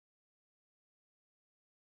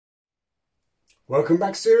Welcome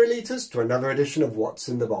back, cereal eaters, to another edition of What's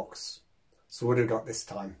in the Box. So what have we got this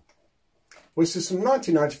time? Well, this is from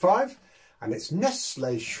 1995 and it's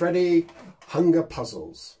Nestle Shreddy Hunger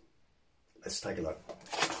Puzzles. Let's take a look.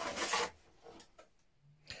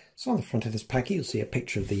 So on the front of this packet you'll see a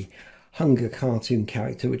picture of the Hunger cartoon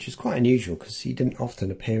character, which is quite unusual because he didn't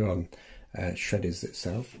often appear on Shreddies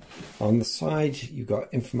itself. On the side you've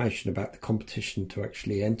got information about the competition to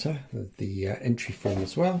actually enter, the entry form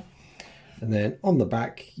as well. And then on the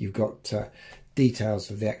back you've got details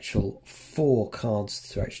of the actual 4 cards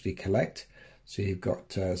to actually collect. So you've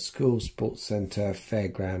got school, sports centre,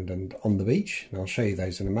 fairground and on the beach. And I'll show you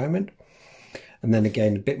those in a moment. And then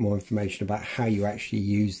again a bit more information about how you actually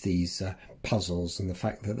use these puzzles and the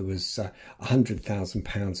fact that there was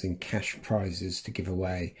 £100,000 in cash prizes to give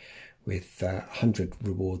away with 100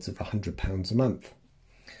 rewards of £100 a month.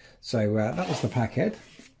 So that was the packet.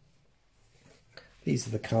 These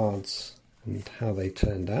are the cards and how they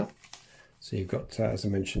turned out. So you've got, as I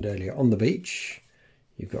mentioned earlier, on the beach,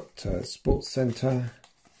 you've got sports centre,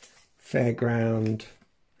 fairground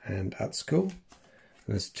and at school. And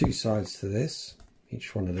there's 2 sides to this,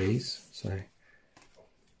 each one of these. So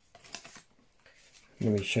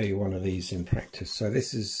let me show you one of these in practice. So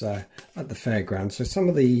this is at the fairground. So some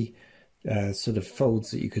of the sort of folds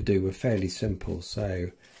that you could do were fairly simple. So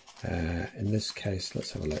in this case,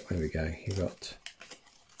 let's have a look. There we go. You've got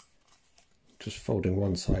just folding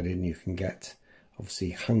one side in, you can get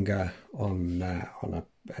obviously hunger on a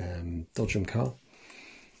dodgem car.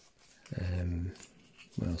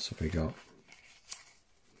 What else have we got?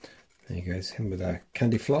 There you go, it's him with a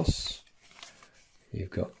candy floss.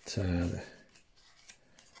 You've got there's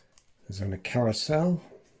on a carousel.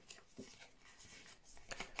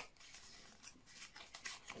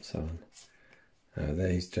 So on.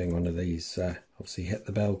 There he's doing one of these obviously hit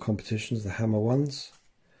the bell competitions, the hammer ones.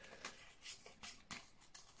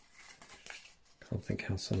 Can't think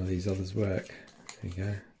how some of these others work. There you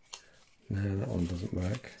go. No, that one doesn't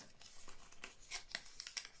work.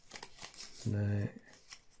 No.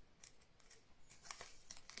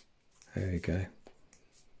 There you go.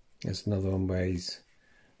 There's another one where he's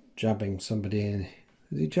jabbing somebody in.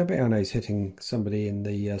 Is he jabbing? Oh no, he's hitting somebody in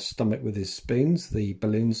the stomach with his spoons, the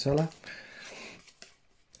balloon seller.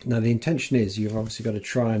 Now the intention is you've obviously got to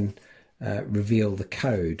try and reveal the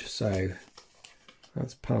code. So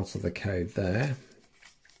that's part of the code there.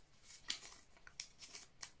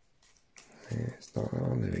 It's not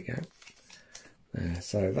on, there we go. There,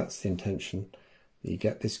 so that's the intention. You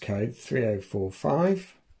get this code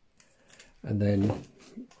 3045 and then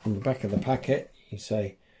on the back of the packet you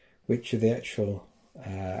say which of the actual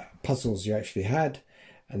puzzles you actually had,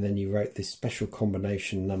 and then you wrote this special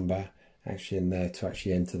combination number actually in there to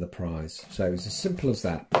actually enter the prize. So it was as simple as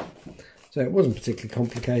that. So it wasn't particularly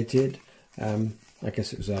complicated. I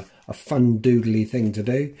guess it was a fun doodly thing to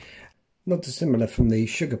do. Not dissimilar from the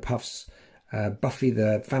Sugar Puffs Buffy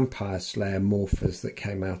the Vampire Slayer morphers that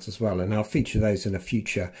came out as well, and I'll feature those in a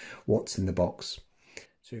future What's in the Box.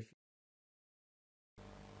 So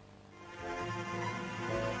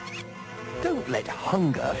don't let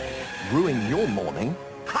hunger ruin your morning.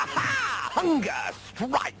 Ha ha! Hunger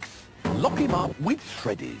strikes! Lock him up with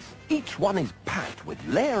Shreddies. Each one is packed with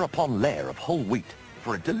layer upon layer of whole wheat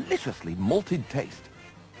for a deliciously malted taste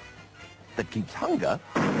that keeps hunger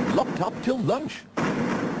locked up till lunch.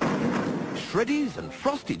 Shreddies and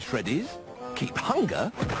frosted Shreddies keep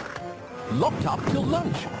hunger locked up till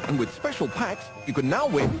lunch. And with special packs, you can now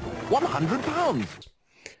win £100.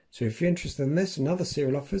 So if you're interested in this and other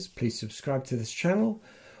cereal offers, please subscribe to this channel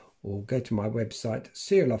or go to my website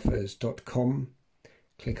cerealoffers.com,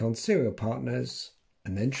 click on Cereal Partners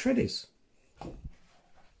and then Shreddies.